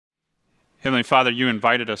Heavenly Father, you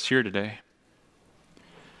invited us here today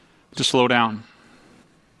to slow down,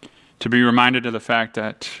 to be reminded of the fact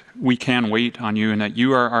that we can wait on you and that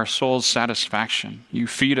you are our soul's satisfaction. You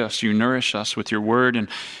feed us, you nourish us with your word and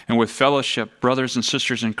with fellowship, brothers and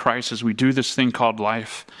sisters in Christ, as we do this thing called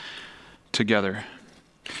life together.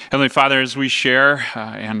 Heavenly Father, as we share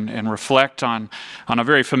and reflect on a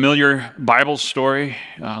very familiar Bible story,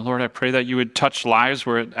 Lord, I pray that you would touch lives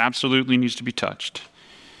where it absolutely needs to be touched.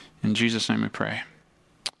 In Jesus' name we pray.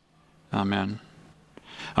 Amen.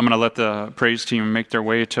 I'm going to let the praise team make their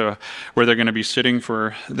way to where they're going to be sitting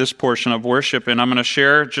for this portion of worship, and I'm going to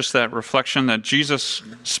share just that reflection that Jesus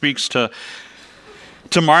speaks to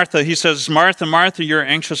Martha. He says, "Martha, Martha, you're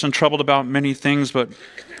anxious and troubled about many things, but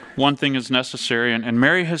one thing is necessary, and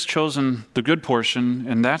Mary has chosen the good portion,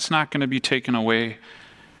 and that's not going to be taken away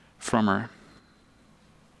from her."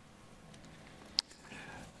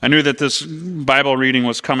 I knew that this Bible reading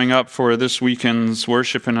was coming up for this weekend's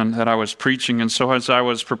worship and that I was preaching, and so as I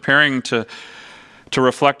was preparing to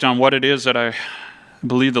reflect on what it is that I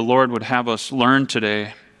believe the Lord would have us learn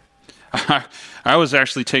today, I was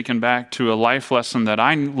actually taken back to a life lesson that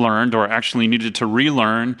I learned, or actually needed to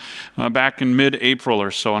relearn, back in mid-April or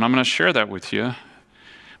so, and I'm going to share that with you.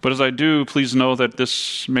 But as I do, please know that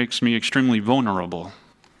this makes me extremely vulnerable.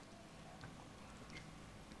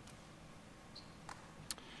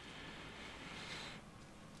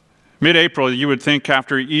 Mid-April, you would think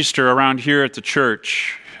after Easter around here at the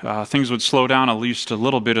church, things would slow down at least a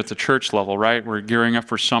little bit at the church level, right? We're gearing up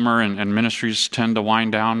for summer and ministries tend to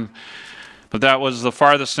wind down. But that was the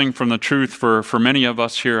farthest thing from the truth for many of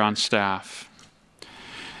us here on staff.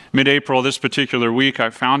 Mid-April, this particular week, I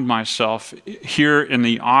found myself here in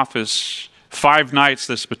the office 5 nights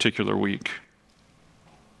this particular week.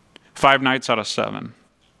 5 nights out of 7.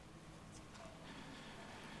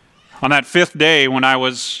 On that 5th day, when I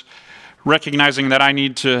was recognizing that I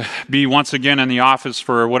need to be once again in the office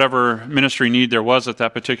for whatever ministry need there was at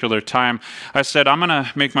that particular time, I said, I'm going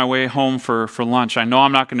to make my way home for lunch. I know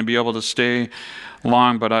I'm not going to be able to stay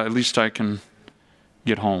long, but at least I can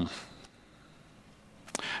get home.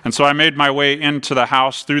 And so I made my way into the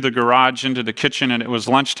house, through the garage, into the kitchen, and it was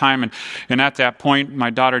lunchtime. And at that point,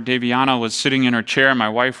 my daughter Daviana was sitting in her chair. My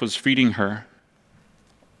wife was feeding her.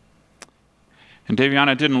 And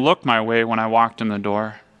Daviana didn't look my way when I walked in the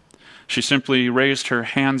door. She simply raised her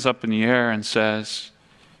hands up in the air and says,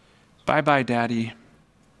 "Bye-bye, Daddy."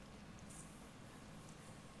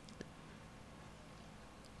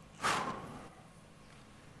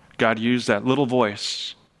 God used that little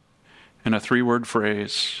voice in a 3-word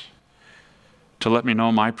phrase to let me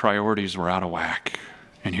know my priorities were out of whack.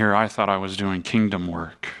 And here I thought I was doing kingdom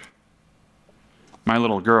work. My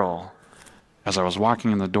little girl, as I was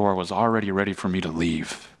walking in the door, was already ready for me to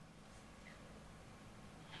leave.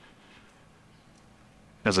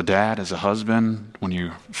 As a dad, as a husband, when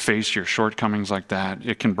you face your shortcomings like that,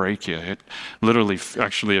 it can break you. It literally,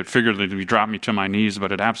 actually, it figuratively dropped me to my knees,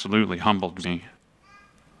 but it absolutely humbled me.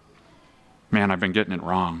 Man, I've been getting it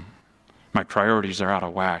wrong. My priorities are out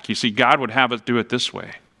of whack. You see, God would have us do it this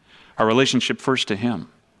way. Our relationship first to Him.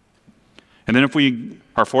 And then if we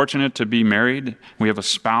are fortunate to be married, we have a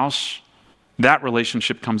spouse, that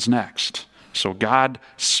relationship comes next. So God,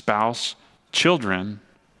 spouse, children,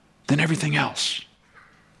 then everything else.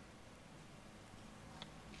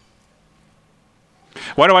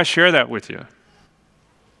 Why do I share that with you?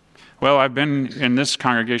 Well, I've been in this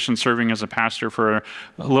congregation serving as a pastor for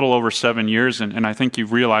a little over 7 years, and I think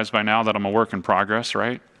you've realized by now that I'm a work in progress,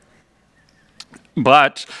 right?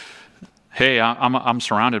 But, hey, I'm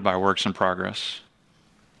surrounded by works in progress.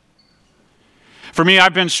 For me,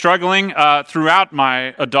 I've been struggling throughout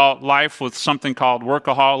my adult life with something called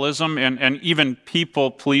workaholism and even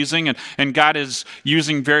people-pleasing. And God is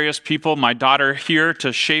using various people, my daughter here,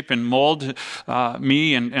 to shape and mold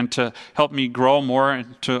me and to help me grow more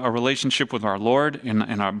into a relationship with our Lord in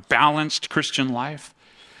a balanced Christian life.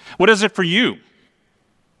 What is it for you?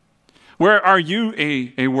 Where are you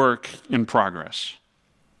a work in progress?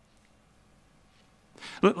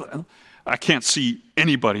 I can't see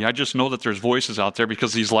anybody. I just know that there's voices out there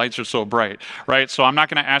because these lights are so bright, right? So I'm not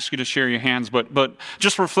going to ask you to share your hands, but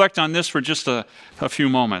just reflect on this for just a few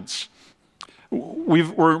moments.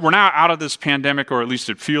 We're now out of this pandemic, or at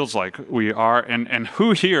least it feels like we are, and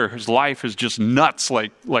who here, whose life is just nuts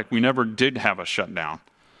like we never did have a shutdown,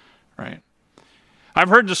 right? I've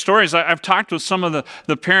heard the stories. I've talked with some of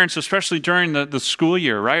the parents, especially during the school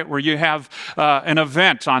year, right, where you have an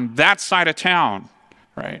event on that side of town,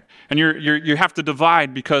 right? And you have to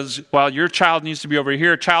divide because while your child needs to be over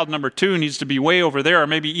here, child number 2 needs to be way over there or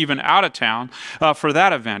maybe even out of town for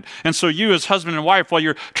that event. And so you as husband and wife, while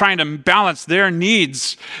you're trying to balance their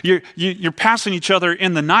needs, you're passing each other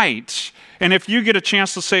in the night. And if you get a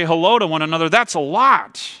chance to say hello to one another, that's a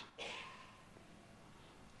lot.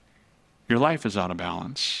 Your life is out of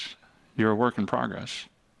balance. You're a work in progress.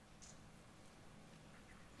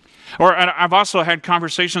 Or I've also had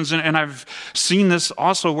conversations, and I've seen this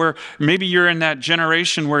also, where maybe you're in that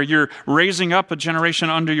generation where you're raising up a generation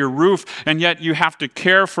under your roof, and yet you have to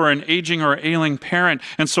care for an aging or ailing parent.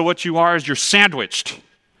 And so what you are is you're sandwiched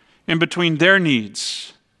in between their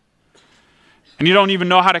needs. And you don't even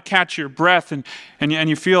know how to catch your breath, and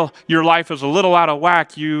you feel your life is a little out of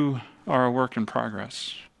whack. You are a work in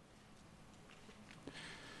progress.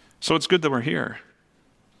 So it's good that we're here,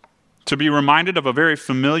 to be reminded of a very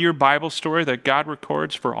familiar Bible story that God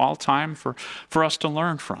records for all time for us to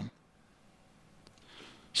learn from,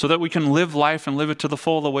 so that we can live life and live it to the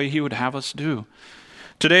full the way He would have us do.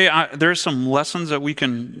 Today, there's some lessons that we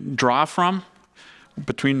can draw from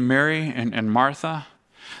between Mary and Martha.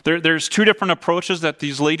 There's 2 different approaches that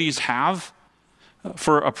these ladies have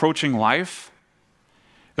for approaching life,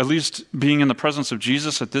 at least being in the presence of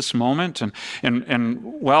Jesus at this moment. And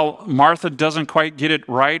well, Martha doesn't quite get it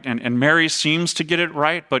right, and Mary seems to get it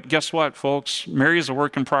right, but guess what, folks? Mary is a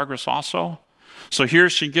work in progress also. So here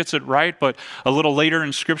she gets it right, but a little later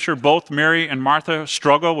in Scripture, both Mary and Martha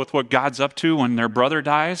struggle with what God's up to when their brother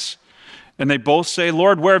dies. And they both say,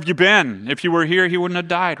 Lord, where have you been? If you were here, he wouldn't have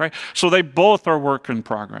died, right? So they both are work in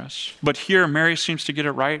progress. But here, Mary seems to get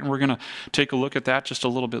it right, and we're going to take a look at that just a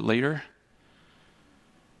little bit later.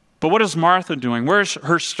 But what is Martha doing? Where's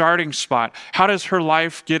her starting spot? How does her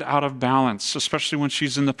life get out of balance, especially when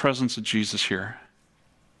she's in the presence of Jesus here?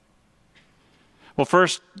 Well,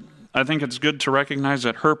 first, I think it's good to recognize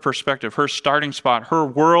that her perspective, her starting spot, her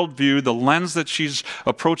worldview, the lens that she's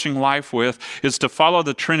approaching life with, is to follow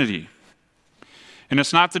the Trinity. And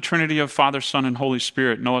it's not the Trinity of Father, Son, and Holy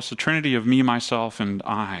Spirit. No, it's the Trinity of me, myself, and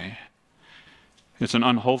I. It's an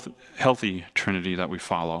unhealthy Trinity that we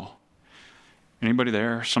follow. Anybody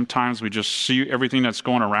there? Sometimes we just see everything that's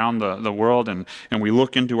going around the world, and we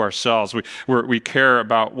look into ourselves. We care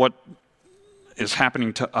about what is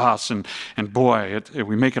happening to us, and boy,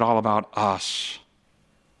 we make it all about us.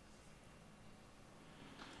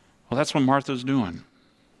 Well, that's what Martha's doing.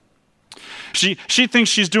 She thinks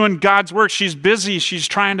she's doing God's work. She's busy. She's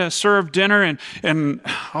trying to serve dinner, and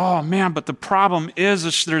oh man, but the problem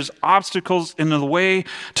is there's obstacles in the way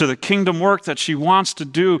to the kingdom work that she wants to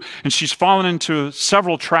do, and she's fallen into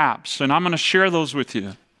several traps, and I'm going to share those with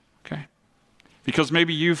you, okay? Because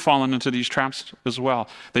maybe you've fallen into these traps as well.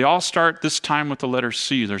 They all start this time with the letter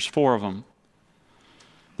C. There's 4 of them.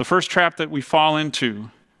 The first trap that we fall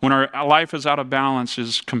into when our life is out of balance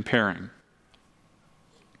is comparing.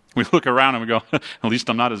 We look around and we go, at least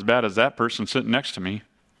I'm not as bad as that person sitting next to me.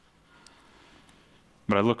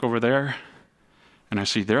 But I look over there and I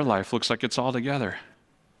see their life looks like it's all together.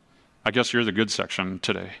 I guess you're the good section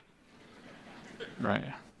today,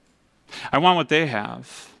 right? I want what they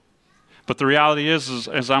have. But the reality is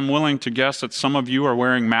I'm willing to guess that some of you are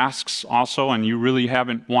wearing masks also, and you really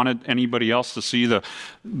haven't wanted anybody else to see the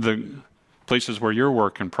places where you're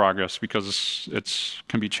work in progress, because it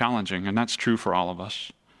can be challenging, and that's true for all of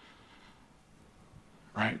us.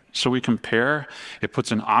 Right? So we compare. It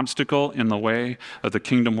puts an obstacle in the way of the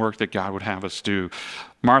kingdom work that God would have us do.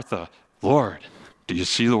 Martha, Lord, do you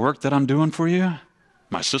see the work that I'm doing for you?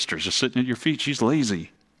 My sister's just sitting at your feet. She's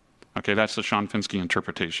lazy. Okay, that's the Sean Finsky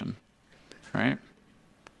interpretation. Right?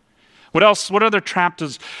 What else? What other trap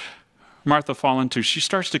does Martha fall into? She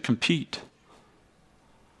starts to compete.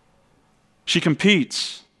 She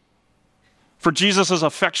competes for Jesus'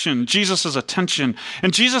 affection, Jesus' attention.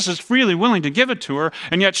 And Jesus is freely willing to give it to her,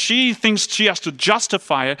 and yet she thinks she has to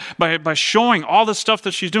justify it by showing all the stuff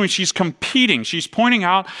that she's doing. She's competing. She's pointing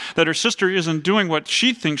out that her sister isn't doing what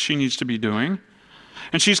she thinks she needs to be doing,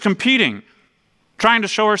 and she's competing, trying to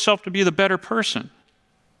show herself to be the better person.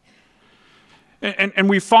 And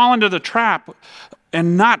we fall into the trap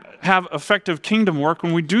and not have effective kingdom work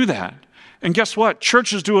when we do that. And guess what?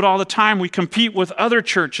 Churches do it all the time. We compete with other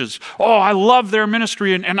churches. Oh, I love their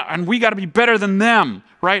ministry, and we got to be better than them,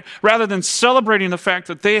 right? Rather than celebrating the fact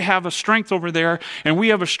that they have a strength over there and we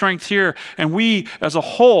have a strength here, and we as a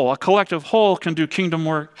whole, a collective whole, can do kingdom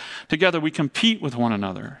work together. We compete with one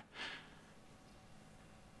another.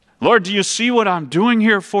 Lord, do you see what I'm doing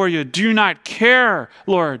here for you? Do you not care,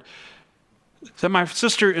 Lord, that my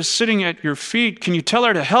sister is sitting at your feet? Can you tell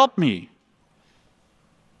her to help me?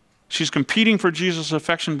 She's competing for Jesus'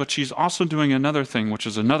 affection, but she's also doing another thing, which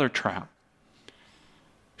is another trap.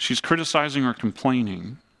 She's criticizing or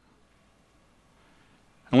complaining.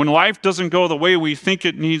 And when life doesn't go the way we think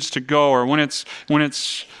it needs to go, or when it's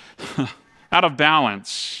out of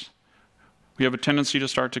balance, we have a tendency to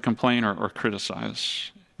start to complain or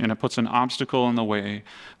criticize. And it puts an obstacle in the way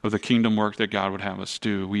of the kingdom work that God would have us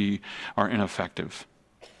do. We are ineffective.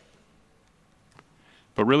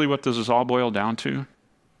 But really what does this all boil down to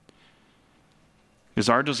is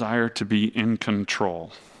our desire to be in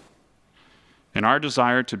control. And our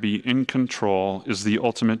desire to be in control is the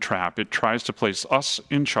ultimate trap. It tries to place us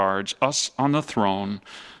in charge, us on the throne,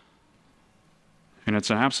 and it's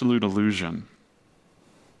an absolute illusion.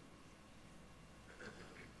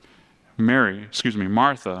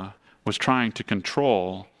 Martha was trying to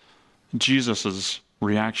control Jesus'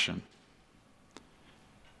 reaction.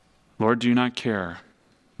 Lord, do you not care?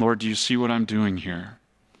 Lord, do you see what I'm doing here?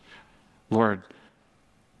 Lord,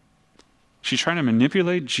 she's trying to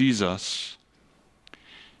manipulate Jesus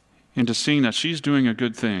into seeing that she's doing a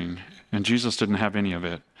good thing, and Jesus didn't have any of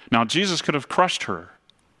it. Now, Jesus could have crushed her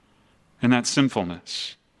in that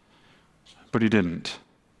sinfulness, but he didn't.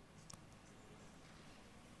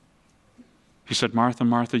 He said, Martha,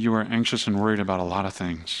 Martha, you are anxious and worried about a lot of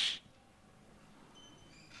things.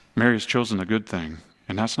 Mary's chosen the good thing,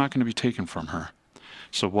 and that's not going to be taken from her.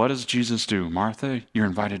 So what does Jesus do? Martha, you're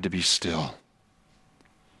invited to be still.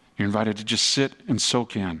 You're invited to just sit and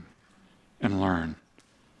soak in and learn.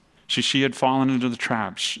 She had fallen into the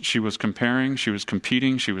trap. She was comparing, she was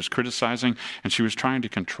competing, she was criticizing, and she was trying to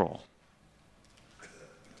control.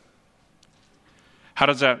 How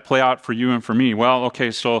does that play out for you and for me? Well, okay,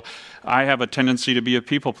 so I have a tendency to be a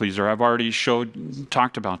people pleaser. I've already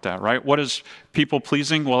talked about that, right? What is people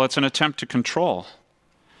pleasing? Well, it's an attempt to control.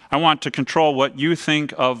 I want to control what you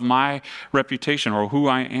think of my reputation or who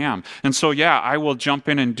I am. And so, yeah, I will jump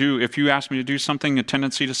in and do. If you ask me to do something, a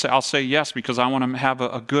tendency to say, I'll say yes because I want to have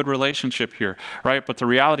a good relationship here, right? But the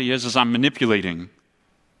reality is I'm manipulating.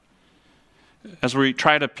 As we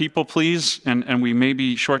try to people please and we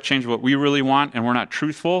maybe shortchange what we really want and we're not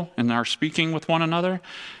truthful in our speaking with one another,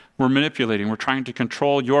 we're manipulating. We're trying to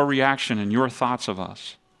control your reaction and your thoughts of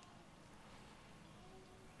us.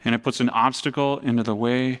 And it puts an obstacle into the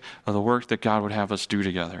way of the work that God would have us do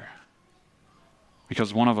together.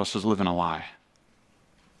 Because one of us is living a lie.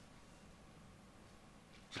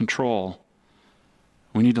 Control,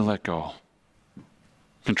 we need to let go.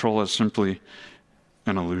 Control is simply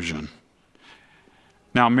an illusion.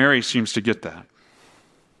 Now, Mary seems to get that.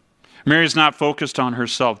 Mary's not focused on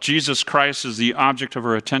herself. Jesus Christ is the object of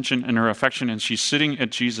her attention and her affection, and she's sitting at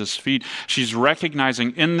Jesus' feet. She's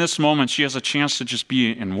recognizing in this moment she has a chance to just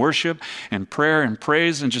be in worship and prayer and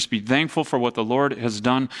praise and just be thankful for what the Lord has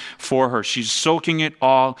done for her. She's soaking it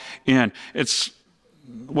all in. It's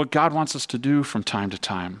what God wants us to do from time to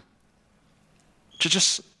time. To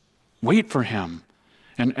just wait for him.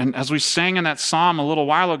 And as we sang in that psalm a little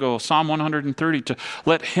while ago, Psalm 130, to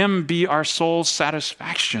let him be our soul's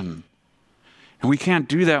satisfaction. And we can't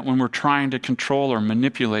do that when we're trying to control or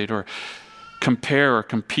manipulate or compare or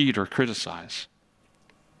compete or criticize.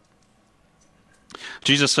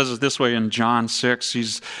 Jesus says it this way in John 6.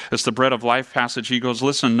 It's the bread of life passage. He goes,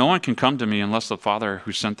 listen, no one can come to me unless the Father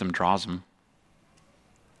who sent them draws them.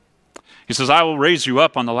 He says, I will raise you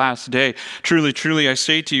up on the last day. Truly, truly, I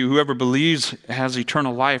say to you, whoever believes has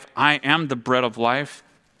eternal life. I am the bread of life.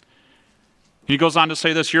 He goes on to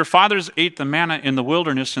say this, your fathers ate the manna in the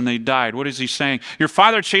wilderness and they died. What is he saying? Your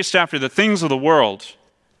father chased after the things of the world,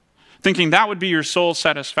 thinking that would be your soul's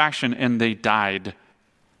satisfaction, and they died.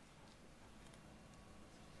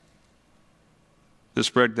 This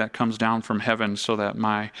bread that comes down from heaven so that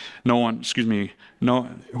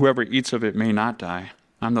whoever eats of it may not die.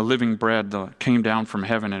 I'm the living bread that came down from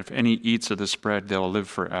heaven, and if any eats of this bread, they'll live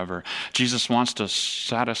forever. Jesus wants to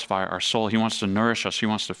satisfy our soul. He wants to nourish us. He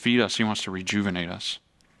wants to feed us. He wants to rejuvenate us.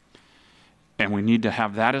 And we need to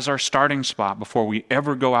have that as our starting spot before we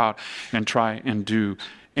ever go out and try and do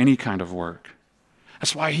any kind of work.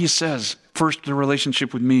 That's why he says, first the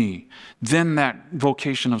relationship with me, then that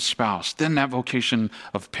vocation of spouse, then that vocation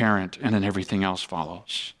of parent, and then everything else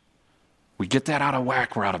follows. We get that out of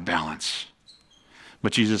whack, we're out of balance.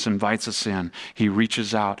 But Jesus invites us in. He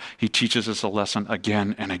reaches out. He teaches us a lesson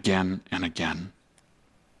again and again and again.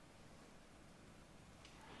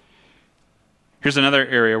 Here's another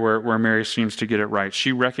area where Mary seems to get it right.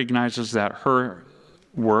 She recognizes that her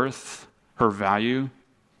worth, her value,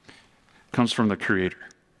 comes from the Creator.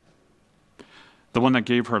 The one that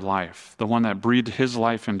gave her life, the one that breathed his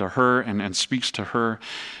life into her and speaks to her.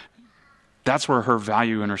 That's where her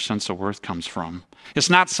value and her sense of worth comes from. It's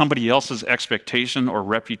not somebody else's expectation or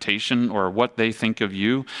reputation or what they think of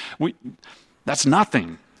you. That's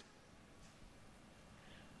nothing.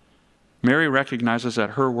 Mary recognizes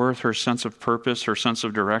that her worth, her sense of purpose, her sense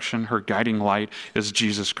of direction, her guiding light is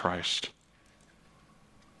Jesus Christ.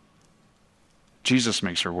 Jesus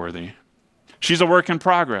makes her worthy. She's a work in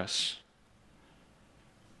progress.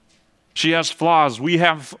 She has flaws. We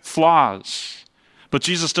have flaws. But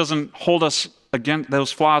Jesus doesn't hold us against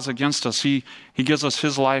those flaws against us. He gives us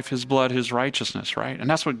his life, his blood, his righteousness, right? And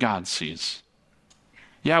that's what God sees.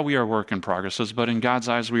 Yeah, we are work in progresses, but in God's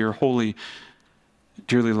eyes, we are holy,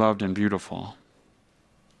 dearly loved, and beautiful.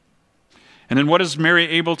 And then what is Mary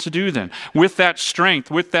able to do then? With that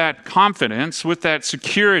strength, with that confidence, with that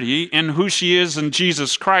security in who she is in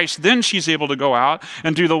Jesus Christ, then she's able to go out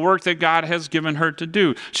and do the work that God has given her to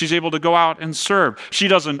do. She's able to go out and serve. She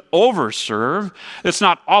doesn't overserve. It's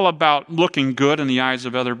not all about looking good in the eyes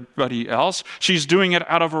of everybody else. She's doing it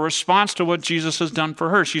out of a response to what Jesus has done for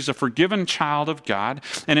her. She's a forgiven child of God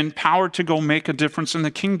and empowered to go make a difference in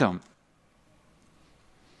the kingdom.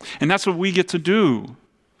 And that's what we get to do.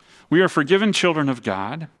 We are forgiven children of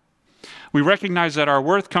God. We recognize that our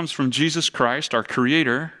worth comes from Jesus Christ, our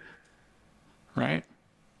Creator, right?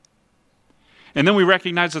 And then we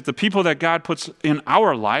recognize that the people that God puts in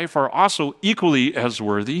our life are also equally as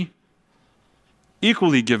worthy,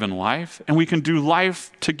 equally given life, and we can do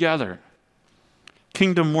life together.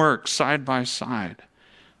 Kingdom work side by side,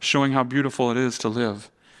 showing how beautiful it is to live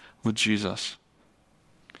with Jesus.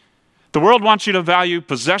 The world wants you to value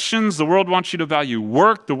possessions. The world wants you to value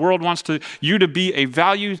work. The world wants you to be a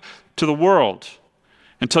value to the world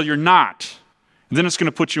until you're not. And then it's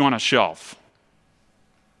going to put you on a shelf.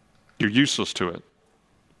 You're useless to it.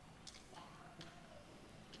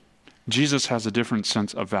 Jesus has a different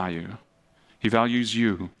sense of value. He values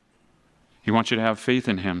you. He wants you to have faith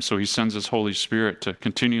in him, so he sends his Holy Spirit to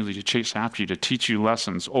continually to chase after you, to teach you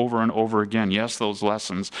lessons over and over again. Yes, those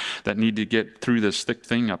lessons that need to get through this thick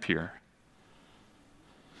thing up here.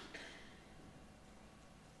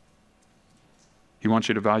 He wants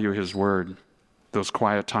you to value his word, those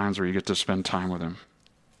quiet times where you get to spend time with him.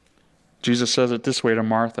 Jesus says it this way to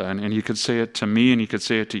Martha, and he could say it to me, and he could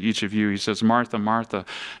say it to each of you. He says, Martha, Martha,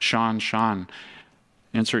 Sean,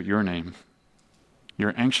 insert your name.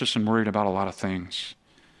 You're anxious and worried about a lot of things.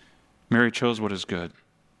 Mary chose what is good.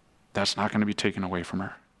 That's not going to be taken away from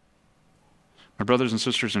her. My brothers and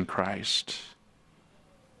sisters in Christ,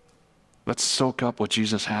 let's soak up what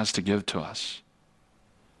Jesus has to give to us.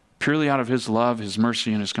 Purely out of his love, his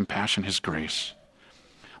mercy, and his compassion, his grace.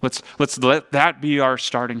 Let's let that be our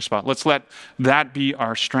starting spot. Let's let that be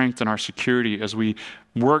our strength and our security as we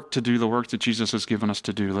work to do the work that Jesus has given us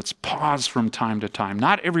to do. Let's pause from time to time,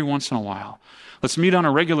 not every once in a while. Let's meet on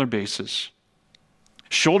a regular basis,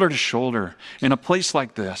 shoulder to shoulder, in a place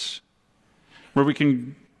like this, where we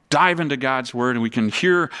can dive into God's word and we can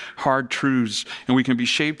hear hard truths and we can be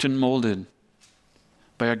shaped and molded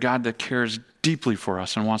by a God that cares deeply for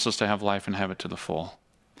us and wants us to have life and have it to the full.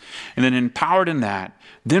 And then empowered in that,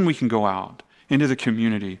 then we can go out into the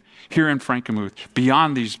community, here in Frankenmuth,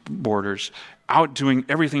 beyond these borders, out doing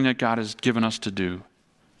everything that God has given us to do,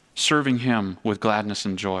 serving him with gladness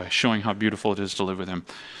and joy, showing how beautiful it is to live with him.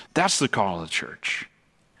 That's the call of the church.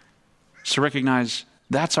 So recognize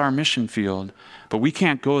that's our mission field, but we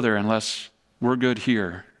can't go there unless we're good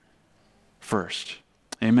here first.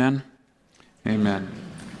 Amen? Amen.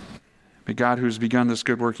 May God, who has begun this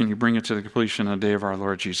good work in you, bring it to the completion on the day of our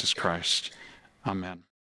Lord Jesus Christ. Amen.